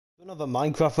Another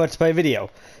Minecraft Let's Play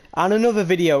video, and another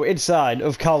video inside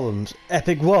of Callum's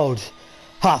Epic World.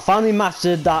 Finally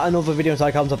mastered that, another video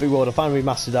inside Callum's Epic World. I finally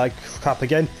mastered that crap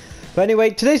again. But anyway,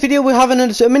 today's video we're having a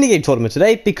minigame tournament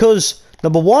today because,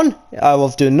 number one, I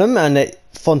love doing them and it's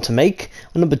fun to make.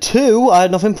 And number two, I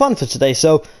had nothing planned for today,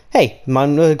 so hey, might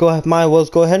as well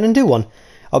go ahead and do one.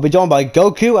 I'll be joined by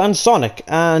Goku and Sonic,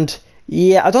 and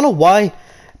yeah, I don't know why.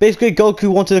 Basically, Goku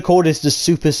wanted to call this the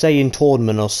Super Saiyan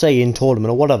Tournament, or Saiyan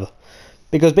Tournament, or whatever.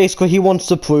 Because basically, he wants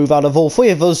to prove out of all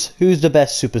three of us, who's the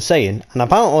best Super Saiyan. And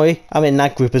apparently, I'm in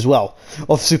that group as well,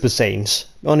 of Super Saiyans.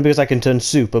 Only because I can turn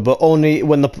Super, but only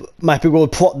when my Epic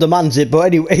World plot demands it. But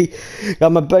anyway,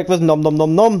 got my breakfast, nom nom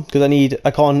nom nom, because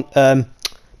I can't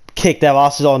kick their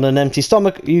asses on an empty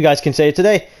stomach. You guys can say it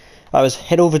today. I was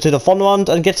head over to the fun round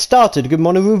and get started. Good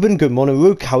morning, Ruben. Good morning,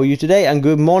 Rook. How are you today? And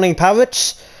good morning,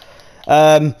 Parrots.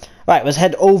 Right, let's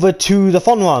head over to the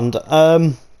fun round.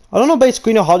 I don't know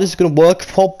basically how this is going to work.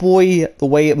 Probably the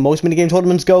way most minigame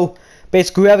tournaments go.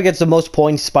 Basically, whoever gets the most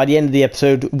points by the end of the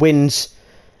episode wins.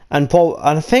 And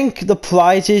I think the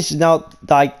prize is now,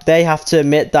 like, they have to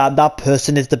admit that that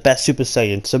person is the best Super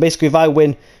Saiyan. So basically, if I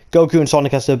win, Goku and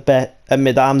Sonic has to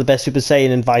admit that I'm the best Super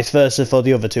Saiyan, and vice versa for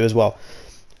the other two as well.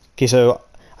 Okay, so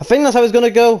I think that's how it's going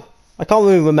to go. I can't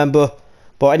really remember.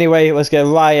 But anyway, let's get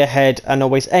right ahead and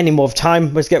not waste any more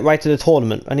time. Let's get right to the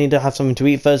tournament. I need to have something to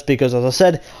eat first because, as I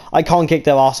said, I can't kick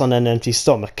their ass on an empty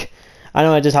stomach. I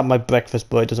know I just had my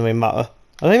breakfast, but it doesn't really matter.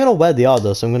 I don't even know where they are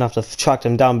though, so I'm going to have to track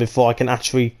them down before I can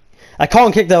actually... I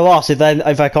can't kick their ass if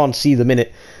I can't see them in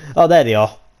it. Oh, there they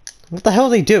are. What the hell are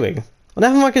they doing? I'm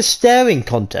having like a staring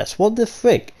contest. What the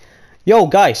frick? Yo,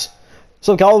 guys.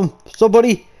 So, Callum,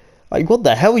 somebody. Like, what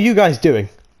the hell are you guys doing?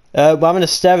 We're having a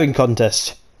staring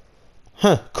contest.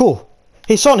 Huh, cool.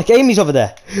 Hey, Sonic, Amy's over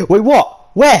there. Wait,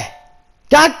 what? Where?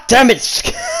 God damn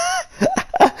it!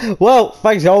 Well,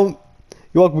 thanks, Callum.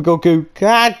 You're welcome, Goku.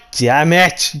 God damn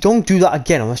it! Don't do that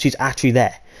again unless she's actually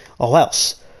there. Or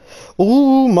else.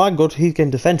 Oh my god, he's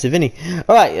getting defensive, isn't he?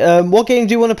 Alright, what game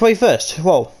do you want to play first?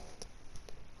 Well,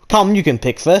 Callum, you can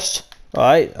pick first.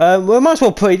 Alright, we might as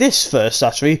well play this first,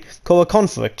 actually. Called a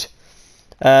Conflict.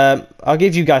 I'll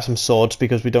give you guys some swords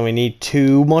because we don't really need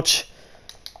too much.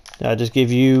 I'll just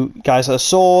give you guys a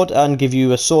sword and give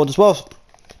you a sword as well.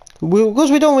 Because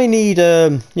we don't really need,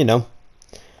 you know,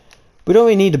 we don't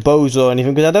really need bows or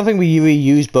anything. Because I don't think we really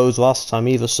used bows last time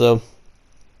either. So,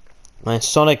 right,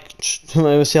 Sonic,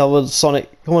 let's see how well Sonic.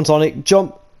 Come on, Sonic,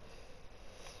 jump.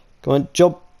 Come on,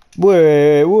 jump.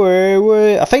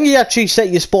 Where? I think you actually set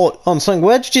your spawn on Sonic.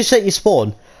 Where did you set your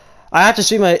spawn? I had to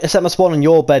set my spawn on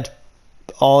your bed,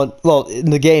 well, in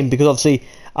the game because obviously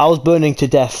I was burning to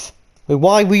death.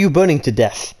 Why were you burning to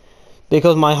death?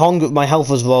 Because my health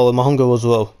was low and my hunger was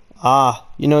low. Ah,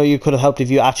 you know, you could have helped if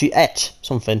you actually ate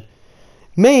something.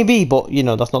 Maybe, but you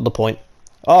know, that's not the point.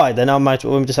 Alright, then I might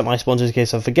just set my spawns in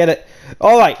case I forget it.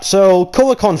 Alright, so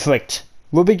Color Conflict.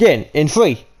 We'll begin in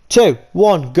 3, 2,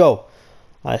 1, go.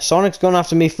 Alright, Sonic's going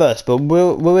after me first, but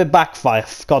will it backfire?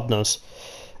 God knows.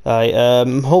 Alright,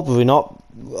 hopefully not.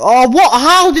 Oh, what?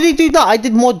 How did he do that? I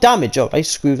did more damage. Oh, I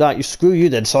screw that. Screw you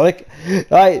then, Sonic.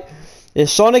 Alright.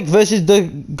 It's Sonic versus the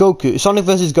Goku. Sonic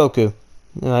versus Goku.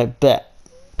 Alright, bet.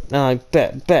 Alright,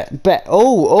 bet.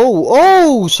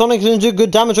 Oh! Sonic's gonna do good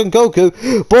damage on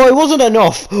Goku. Boy, it wasn't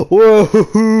enough.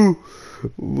 Whoa.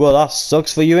 Well, that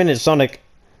sucks for you, innit, Sonic?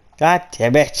 God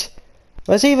damn it.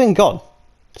 Where's he even gone?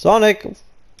 Sonic!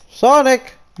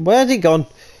 Where's he gone?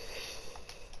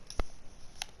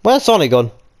 Where's Sonic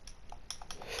gone?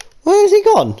 Where is he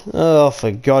gone? Oh,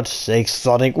 for God's sake,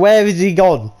 Sonic. Where is he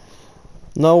gone?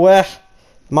 Nowhere.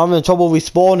 I'm having trouble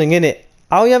respawning, innit?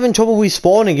 How are you having trouble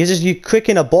respawning? It's just you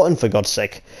clicking a button, for God's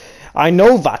sake. I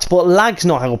know that, but lag's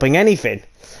not helping anything.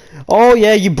 Oh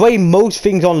yeah, you blame most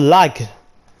things on lag.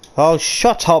 Oh,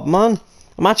 shut up, man.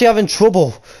 I'm actually having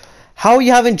trouble. How are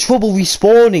you having trouble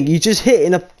respawning? You're just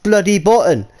hitting a bloody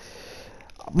button.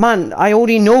 Man, I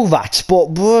already know that, but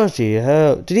bloody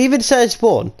hell. Did he even set a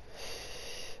spawn?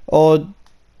 Or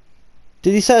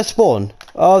did he set a spawn?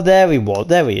 Oh, there he was.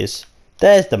 There he is.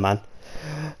 There's the man.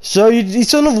 So, in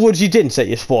other words, you didn't set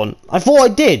your spawn. I thought I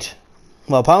did.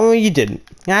 Well, apparently you didn't.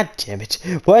 God damn it.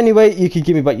 Well, anyway, you can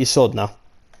give me back your sword now.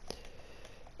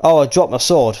 Oh, I dropped my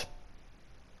sword.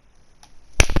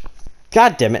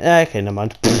 God damn it. Okay, never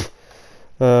mind.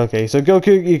 Okay, so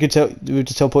Goku, you could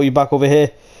teleport you back over here.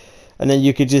 And then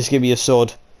you could just give me your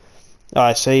sword.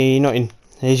 Alright, say nothing.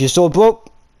 Here's your sword, bro.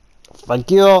 Thank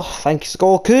you. Thanks,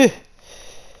 Goku.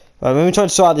 Right, let me try to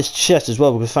sort out this chest as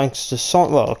well, because thanks to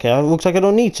Sonic... Well, okay, it looks like I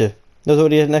don't need to. There's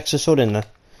already an extra sword in there.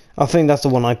 I think that's the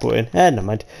one I put in. Never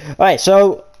mind. Alright,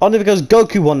 so, only because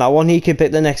Goku won that one, he can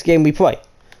pick the next game we play.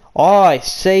 Alright,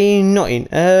 say nothing.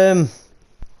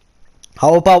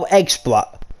 How about egg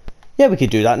splat? Yeah, we could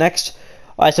do that next.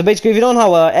 Alright, so basically if you don't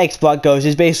know how egg splat goes,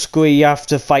 is basically you have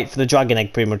to fight for the dragon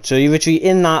egg pretty much. So you're literally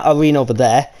in that arena over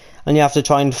there, and you have to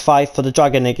try and fight for the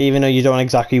dragon egg, even though you don't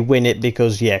exactly win it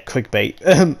because, yeah,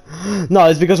 clickbait. No,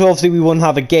 it's because obviously we wouldn't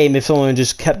have a game if someone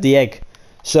just kept the egg.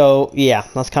 So, yeah,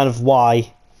 that's kind of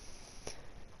why.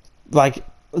 Like,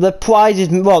 the prize is,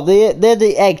 well, they're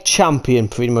the egg champion,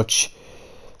 pretty much.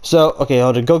 So, okay,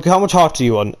 hold on, Goku, how much heart are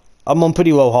you on? I'm on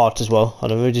pretty low heart as well.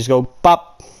 Hold on, we'll just go,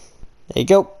 bap. There you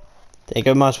go. There you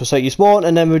go, might as well set your spawn,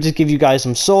 and then we'll just give you guys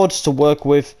some swords to work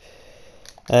with.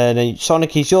 And then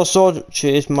Sonic, here's your sword.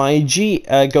 Cheers, my G.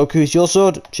 Goku, here's your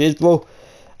sword. Cheers, bro.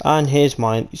 And here's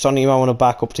mine. Sonic, you might want to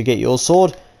back up to get your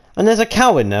sword. And there's a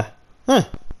cow in there. Huh.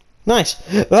 Nice.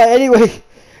 Right, anyway.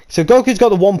 So Goku's got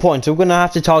the 1 point, so we're going to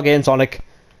have to target him, Sonic.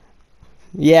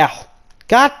 Yeah.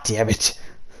 God damn it.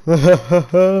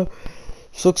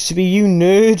 Sucks to be you,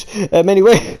 nerd.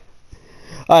 Anyway.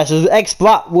 Alright, so the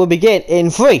X-Splat will begin in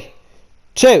 3,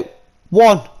 2,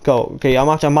 1, go. Okay,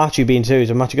 I'm actually being serious.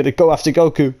 I'm actually gonna go after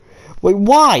Goku. Wait,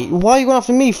 why? Why are you going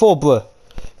after me for, bruh?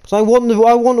 Because I want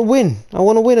to win. I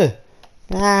want a winner.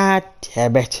 Ah,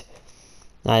 damn it.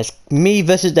 Nice. Me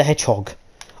versus the hedgehog.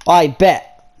 I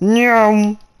bet.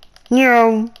 No.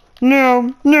 No.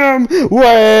 No. No.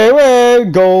 Way.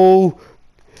 Go.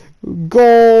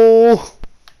 Go.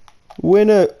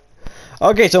 Winner.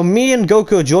 Okay, so me and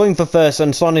Goku are joined for first,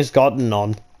 and Sonic's got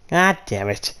none. God damn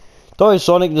it. Don't worry,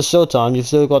 Sonic, there's still time. You've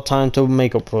still got time to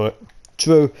make up for it.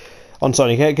 True. On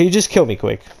Sonic, can you just kill me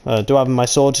quick? Do I have my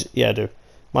sword? Yeah, I do.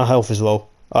 My health is low.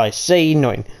 Alright, say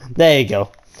nothing. There you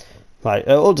go. Right,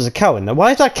 oh, there's a cow in there.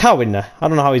 Why is that cow in there? I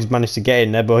don't know how he's managed to get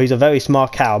in there, but he's a very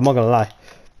smart cow. I'm not gonna lie.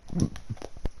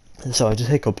 Sorry, I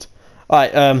just hiccuped.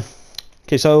 Alright,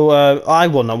 okay, so I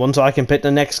won that one, so I can pick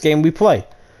the next game we play.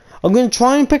 I'm going to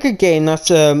try and pick a game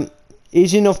that's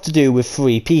easy enough to do with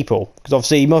 3 people, because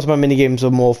obviously most of my mini games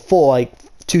are more 2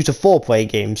 to 4 player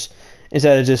games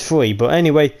instead of just 3. But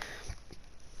anyway,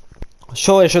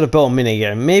 sure, I should have built a mini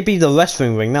game. Maybe the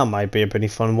wrestling ring, that might be a pretty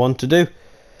fun one to do.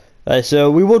 So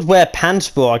we would wear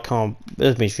pants, but I can't.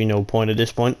 There's basically no point at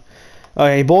this point.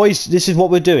 Okay, boys, this is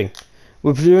what we're doing.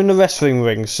 We're doing the wrestling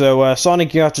ring. So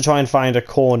Sonic, you have to try and find a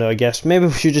corner, I guess. Maybe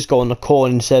we should just go on the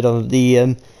corner instead of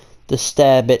the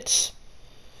stair bits.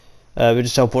 We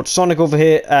just teleport Sonic over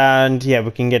here, and yeah,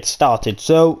 we can get started.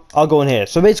 So I'll go in here.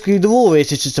 So basically the rule is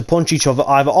just to punch each other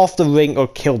either off the ring or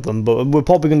kill them, but we're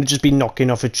probably going to just be knocking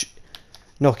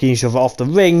each other off the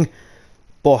ring,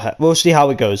 but we'll see how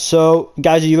it goes. So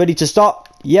guys, are you ready to start?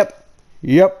 Yep,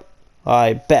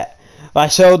 I bet.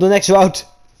 Alright, so the next round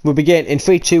will begin in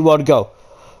 3, 2, 1, go.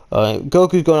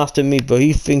 Goku's going after me, but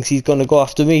he thinks he's going to go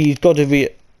after me. He's got to be.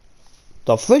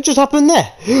 The frick just happened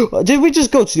there? Did we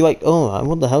just go to like, oh,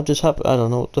 what the hell just happened? I don't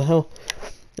know what the hell.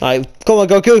 Alright, come on,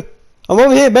 Goku. I'm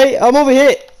over here, mate. I'm over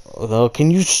here. Oh,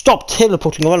 can you stop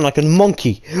teleporting around like a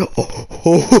monkey?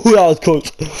 Oh, that was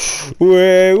close.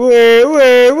 Wait.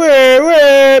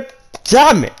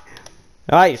 Damn it.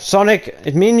 Alright, Sonic,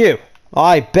 it's me and you.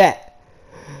 I bet.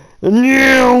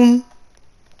 Alright,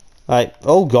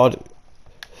 oh god.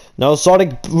 No,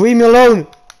 Sonic, leave me alone.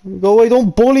 Go away,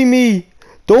 don't bully me.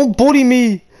 Don't bully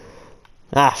me!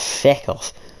 Ah, feck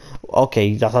off.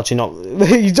 Okay, that's actually not.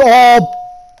 Oh,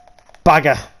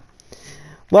 bagger.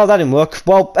 Well, that didn't work.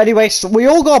 Well, anyway, so we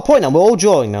all got a point now. We're all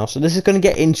drawing now, so this is going to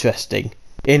get interesting.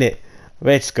 Innit?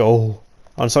 Let's go.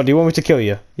 I'm sorry, do you want me to kill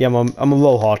you? Yeah, I'm a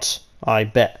low heart. I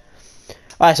bet.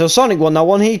 Alright, so Sonic won that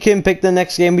one. He can pick the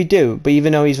next game we do, but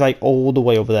even though he's like all the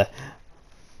way over there.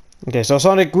 Okay, so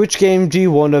Sonic, which game do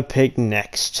you want to pick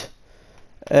next?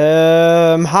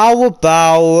 How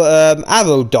about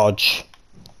arrow dodge?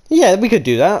 Yeah, we could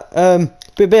do that.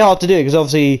 But a bit hard to do because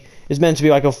obviously it's meant to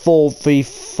be like a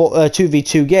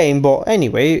 2v2 game. But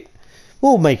anyway,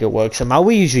 we'll make it work somehow.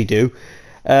 We usually do.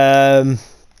 Like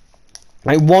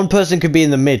one person could be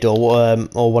in the middle,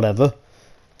 or whatever.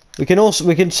 We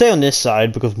can stay on this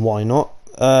side because why not?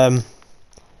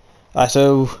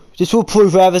 So this will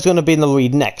prove whoever's going to be in the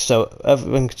lead next. So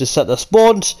everyone can just set their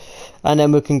spawns, and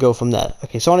then we can go from there.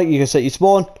 Okay, Sonic, you can set your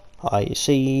spawn. I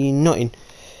see nothing.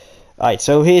 Alright,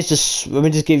 so here's just, let me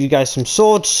just give you guys some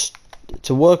swords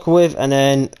to work with, and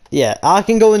then yeah, I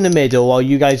can go in the middle while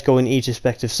you guys go in each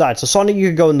respective side. So Sonic, you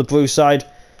can go in the blue side,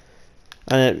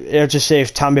 and it'll just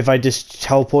save time if I just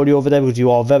teleport you over there because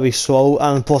you are very slow,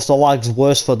 and plus the lag's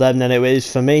worse for them than it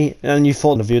is for me. And you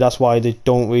thought of you, that's why they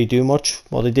don't really do much.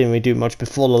 Well, they didn't really do much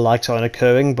before the lag started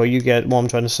occurring, but you get what I'm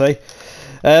trying to say.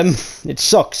 It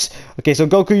sucks. Okay, so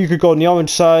Goku, you could go on the orange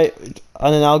side,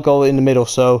 and then I'll go in the middle.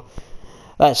 So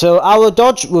Right, so our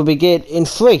dodge will begin in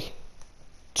 3,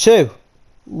 2,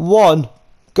 1,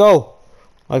 go.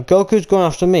 Like, Goku's going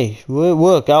after me. Will it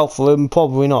work out for him?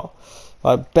 Probably not.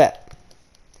 I bet.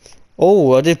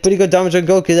 Oh, I did pretty good damage on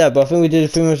Goku there, but I think we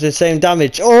did pretty much the same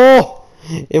damage. Oh!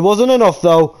 It wasn't enough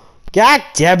though. God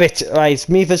damn it. Right, it's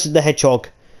me versus the hedgehog.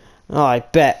 Oh, I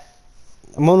bet.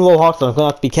 I'm on low heart, I'm gonna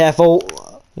have to be careful.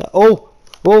 Oh!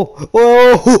 Oh!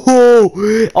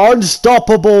 Oh!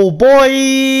 Unstoppable,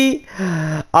 boy!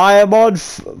 I am on.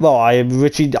 Well, I am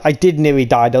literally. I did nearly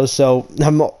die though, so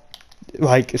I'm not.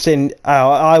 Like saying,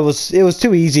 it was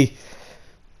too easy.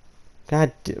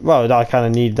 God, well, I kind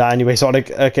of need that anyway,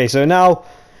 Sonic. Okay, so now,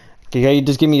 okay,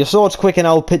 just give me your swords quick, and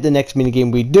I'll pick the next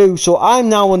minigame we do. So I'm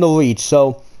now on the lead.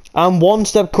 So I'm one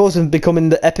step closer to becoming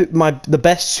the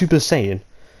best Super Saiyan.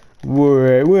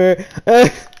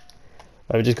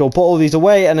 I would just go put all these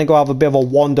away, and then go have a bit of a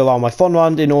wander around my fun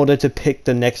round in order to pick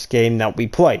the next game that we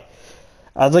play.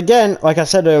 As again, like I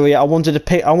said earlier, I want to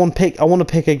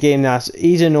pick a game that's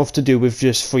easy enough to do with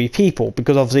just 3 people,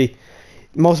 because obviously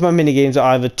most of my mini games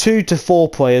are either 2 to 4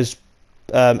 players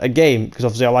a game, because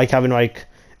obviously I like having like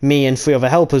me and 3 other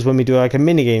helpers when we do like a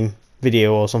mini game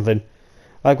video or something.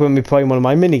 Like when we play one of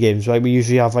my mini games, right? We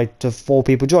usually have like 4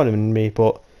 people joining me,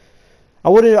 but I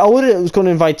was going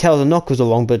to invite Tails and Knuckles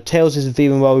along, but Tails isn't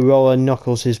feeling well we roll, and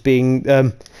Knuckles is being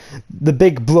the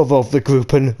big brother of the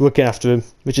group and looking after him,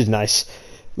 which is nice,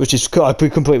 which is I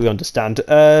completely understand.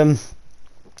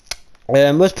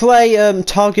 Let's play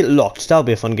Target Locked. That'll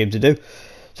be a fun game to do.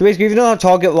 So basically, if you know how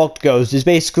Target Locked goes, it's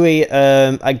basically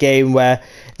a game where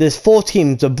there's 4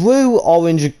 teams: a blue,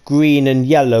 orange, green, and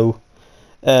yellow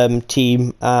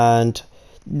team, and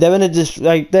they're in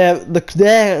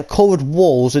their coloured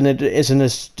walls, and is in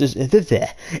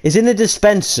a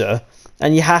dispenser,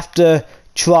 and you have to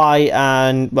try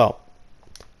and, well,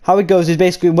 how it goes is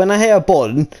basically when I hit a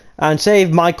button, and say if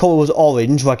my colour was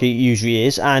orange, like it usually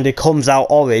is, and it comes out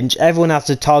orange, everyone has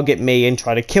to target me and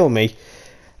try to kill me,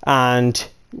 and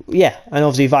yeah, and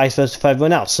obviously vice versa for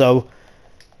everyone else. So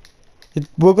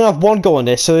we're gonna have one go on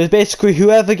this. So it's basically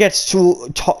whoever gets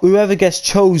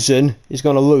chosen is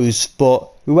gonna lose, but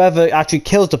whoever actually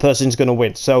kills the person is gonna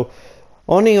win. So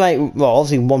only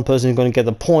obviously one person is gonna get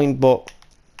the point, but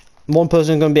one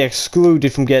person is gonna be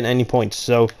excluded from getting any points.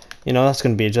 So you know that's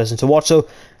gonna be interesting to watch. So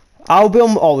I'll be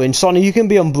on orange. Sonny, you can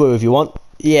be on blue if you want.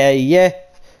 Yeah.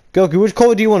 Goku, which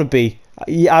colour do you want to be?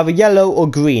 Either yellow or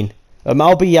green.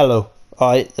 I'll be yellow.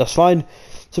 Alright, that's fine.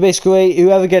 So basically,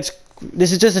 whoever gets...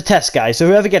 This is just a test, guys. So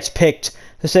whoever gets picked,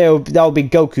 let's say that'll be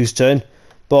Goku's turn.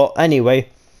 But anyway,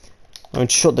 I'm going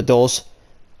to shut the doors.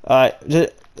 Alright,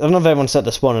 I don't know if everyone set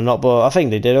the spawn or not, but I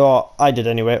think they did. Or I did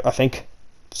anyway, I think.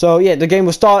 So yeah, the game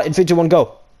will start in 3, 2, 1,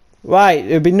 go. Right,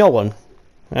 it'll be no one.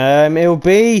 It'll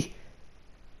be...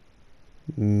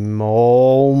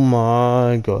 Oh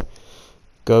my god.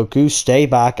 Goku, stay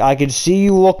back. I can see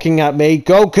you looking at me.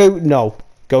 Goku, no.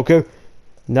 Goku,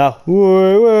 no.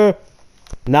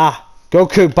 Nah.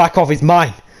 Goku, back off. It's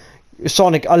mine.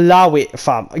 Sonic, allow it,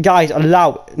 fam. Guys,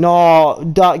 allow it. No,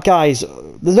 guys,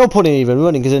 there's no point in even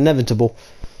running because it's inevitable.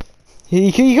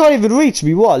 You can't even reach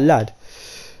me. What a lad.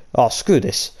 Oh, screw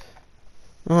this.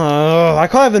 I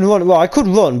can't even run. Well, I could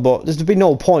run, but there's be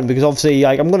no point because obviously,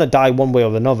 like, I'm gonna die one way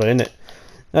or another, innit?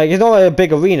 Like, it's not a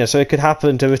big arena, so it could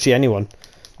happen to literally anyone.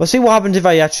 Let's see what happens if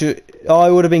I actually... Oh,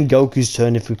 it would have been Goku's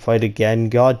turn if we played again.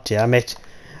 God damn it.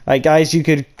 Alright, guys,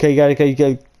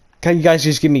 can you guys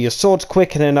just give me your swords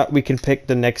quick, and then we can pick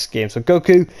the next game. So,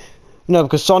 Goku... No,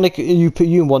 because Sonic, you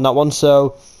won that one,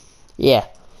 so... Yeah.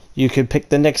 You can pick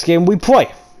the next game we play.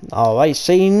 Alright,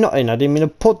 say nothing. I didn't mean to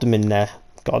put them in there.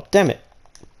 God damn it.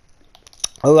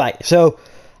 Alright, so...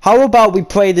 How about we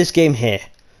play this game here?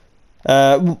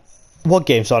 What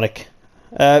game, Sonic?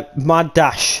 Mad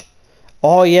Dash.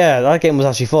 Oh yeah, that game was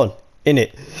actually fun,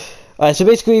 innit? So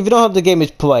basically, if you don't have the game is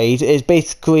played, it's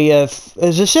basically it's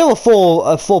still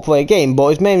a four-player game, but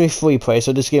it's mainly 3-player,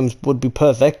 so this game would be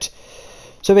perfect.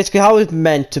 So basically, how it's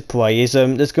meant to play is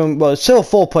it's still a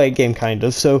 4-player game kind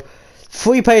of. So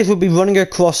 3 players would be running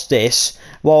across this,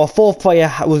 while a 4th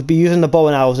player would be using the bow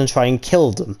and arrows and try and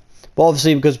kill them. But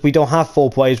obviously, because we don't have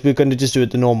 4 players, we're going to just do it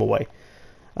the normal way.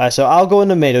 So I'll go in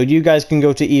the middle. You guys can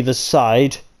go to either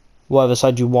side, whatever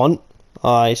side you want.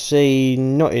 I see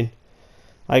nothing.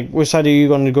 Which side are you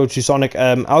going to go to, Sonic?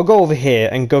 I'll go over here,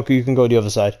 and Goku, you can go the other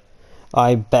side.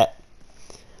 I bet.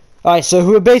 Alright, so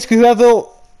whoever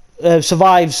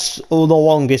survives the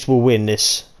longest will win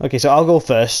this. Okay, so I'll go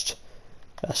first.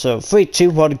 So 3, 2,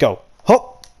 1, go.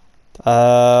 Hop.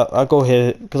 I'll go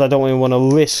here because I don't really want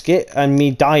to risk it and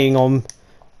me dying on.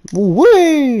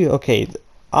 Whee! Okay,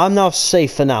 I'm now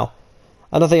safe for now.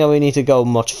 I don't think I really need to go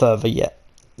much further yet.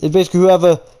 It's basically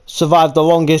whoever survived the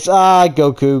longest. Ah,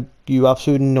 Goku, you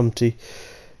absolute numpty.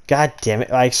 God damn it.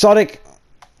 Right, Sonic.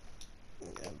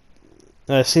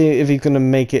 Let's see if he's gonna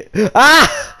make it.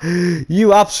 Ah!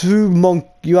 You absolute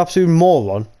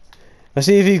moron. Let's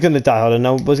see if he's gonna die. Hold on,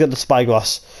 now let's get the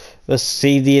spyglass. Let's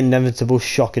see the inevitable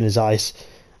shock in his eyes.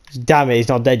 Damn it, he's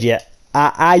not dead yet.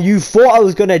 You thought I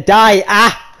was gonna die.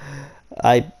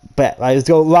 I bet. Right, let's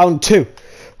go round 2.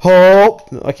 Oh,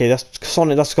 okay, that's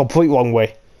Sonic. That's a complete wrong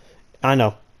way. I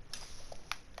know.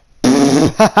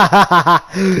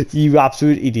 You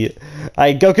absolute idiot.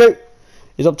 Alright, Goku,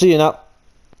 it's up to you now.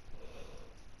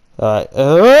 Alright,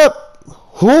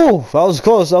 whew, that was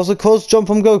close. That was a close jump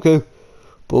from Goku.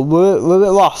 But we're a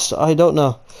bit lost. I don't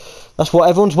know. That's what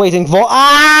everyone's waiting for.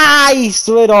 He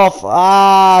slid off.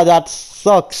 That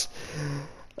sucks.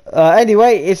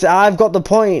 Anyway, I've got the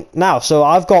point now. So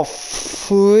I've got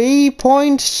 3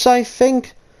 points, I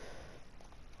think.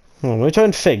 Let me try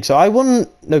and think. So I won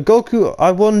Goku.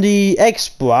 I won the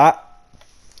X-Brat.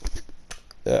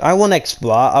 I won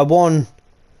X-Brat. I won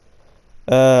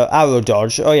Arrow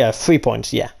Dodge. Oh yeah, 3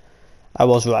 points. Yeah, I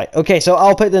was right. Okay, so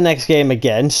I'll pick the next game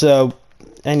again. So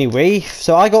anyway,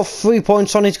 so I got 3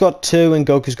 points. Sonic's got 2, and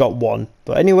Goku's got 1.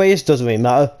 But anyway, it doesn't really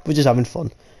matter. We're just having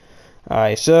fun. All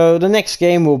right. So the next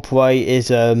game we'll play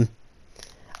is I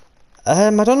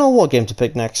don't know what game to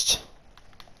pick next.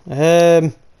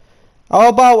 How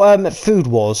about Food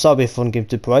Wars? That'll be a fun game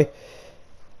to play.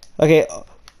 Okay,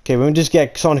 we'll just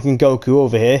get Sonic and Goku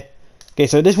over here. Okay,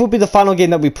 so this will be the final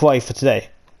game that we play for today.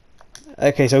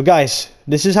 Okay, so guys,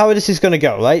 this is how this is gonna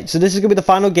go, right? So this is gonna be the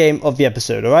final game of the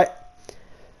episode, alright?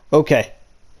 Okay.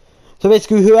 So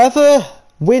basically, whoever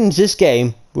wins this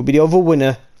game will be the overall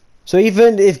winner. So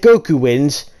even if Goku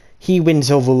wins, he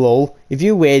wins overall. If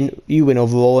you win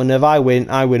overall, and if I win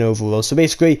overall. So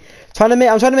basically, I'm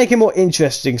trying to make it more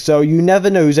interesting, so you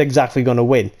never know who's exactly gonna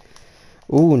win.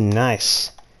 Ooh,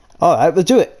 nice. All right, let's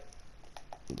do it.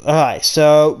 All right,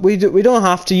 so we don't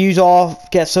have to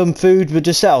get some food, but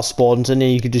just set our spawns, and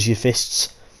then you can just use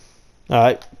fists. All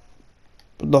right.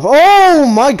 Oh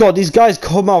my God, these guys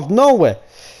come out of nowhere.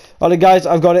 All right, guys,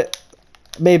 I've got it.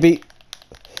 Maybe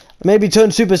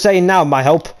turn Super Saiyan now might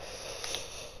help.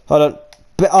 Hold on.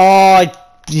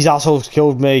 But, these assholes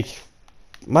killed me.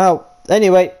 Well,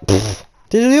 anyway.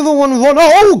 Did the other one run?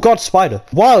 Oh, God, spider.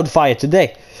 Wildfire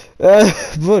today.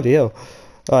 Bloody hell.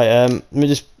 Alright, let me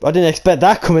just... I didn't expect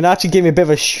that coming. It actually gave me a bit of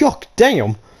a shock.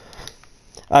 Damn.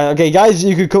 Okay, guys,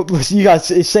 you guys,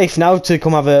 it's safe now to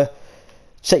come have a...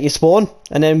 set your spawn.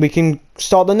 And then we can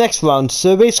start the next round.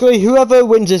 So basically, whoever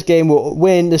wins this game will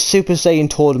win the Super Saiyan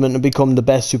tournament and become the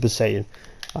best Super Saiyan.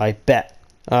 I bet.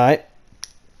 Alright.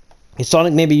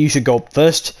 Sonic, maybe you should go up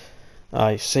first.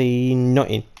 I see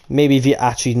nothing. Maybe if you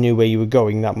actually knew where you were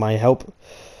going, that might help.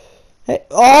 Hey,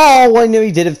 oh, I knew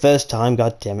he did it first time.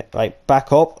 God damn it. Right,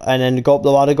 back up, and then go up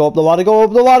the ladder, go up the ladder, go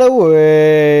up the ladder.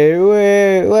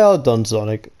 Well done,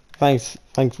 Sonic. Thanks,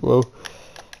 bro.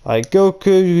 Right,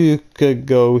 Goku, you could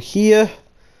go here.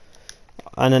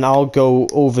 And then I'll go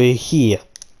over here.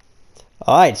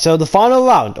 Alright, so the final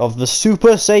round of the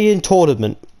Super Saiyan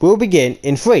tournament will begin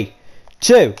in 3,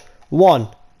 2, 1,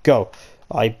 go.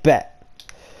 I bet.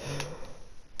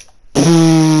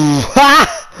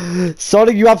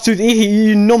 Sonic, you absolute idiot,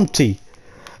 you numpty.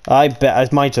 I bet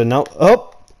it's my turn now.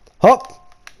 Up,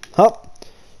 up, up.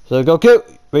 So Goku,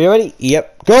 are you ready?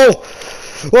 Yep, go.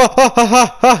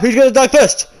 Who's gonna die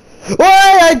first?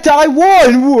 I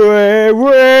won!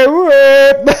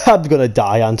 I'm gonna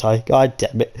die, aren't I? God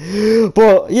damn it.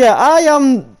 But yeah, I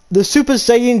am the Super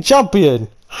Saiyan champion.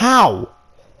 How?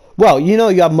 Well, you know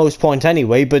you have most points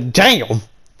anyway, but damn!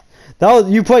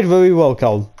 You played very well,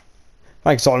 Colin.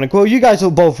 Thanks, Sonic. Well, you guys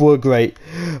both were great.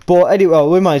 But anyway,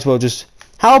 we might as well just...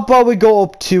 How about we go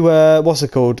up to, what's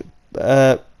it called?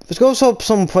 Let's go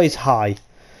someplace high.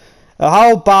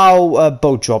 How about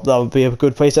boat drop? That would be a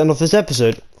good place to end off this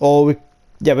episode. Or we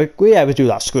do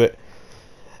that. Screw it.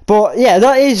 But yeah,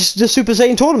 that is the Super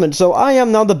Saiyan tournament. So I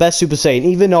am now the best Super Saiyan,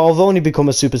 even though I've only become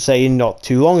a Super Saiyan not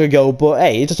too long ago. But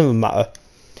hey, it doesn't even matter.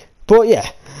 But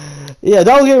yeah,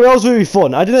 that was really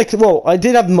fun. I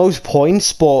did have most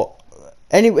points, but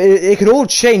anyway, it could all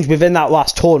change within that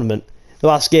last tournament, the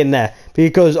last game there,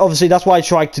 because obviously that's what I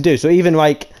tried to do. So even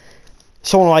like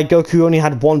someone like Goku who only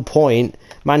had 1 point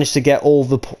managed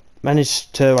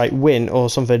to like win or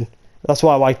something. That's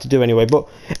what I like to do anyway. But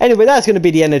anyway, that's going to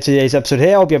be the end of today's episode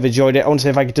here. I hope you have enjoyed it. I want to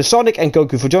say thank you to Sonic and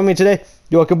Goku for joining me today.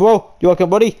 You're welcome, bro. You're welcome,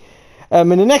 buddy. In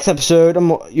the next episode,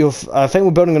 I think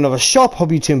we're building another shop.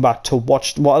 Hope you tune back to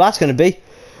watch what that's going to be.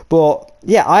 But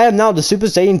yeah, I am now the Super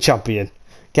Saiyan champion.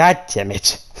 God damn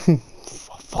it.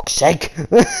 fuck's sake.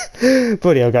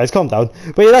 But yeah, guys, calm down.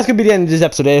 But yeah, that's going to be the end of this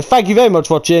episode here. Thank you very much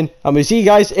for watching, and we'll see you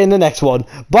guys in the next one.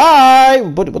 Bye!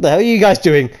 What the hell are you guys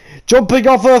doing? Jumping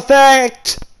off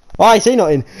effect! Alright, say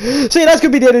nothing. So yeah, that's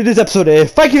going to be the end of this episode here.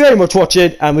 Thank you very much for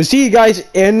watching, and we'll see you guys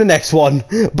in the next one.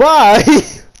 Bye!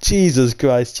 Jesus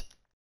Christ.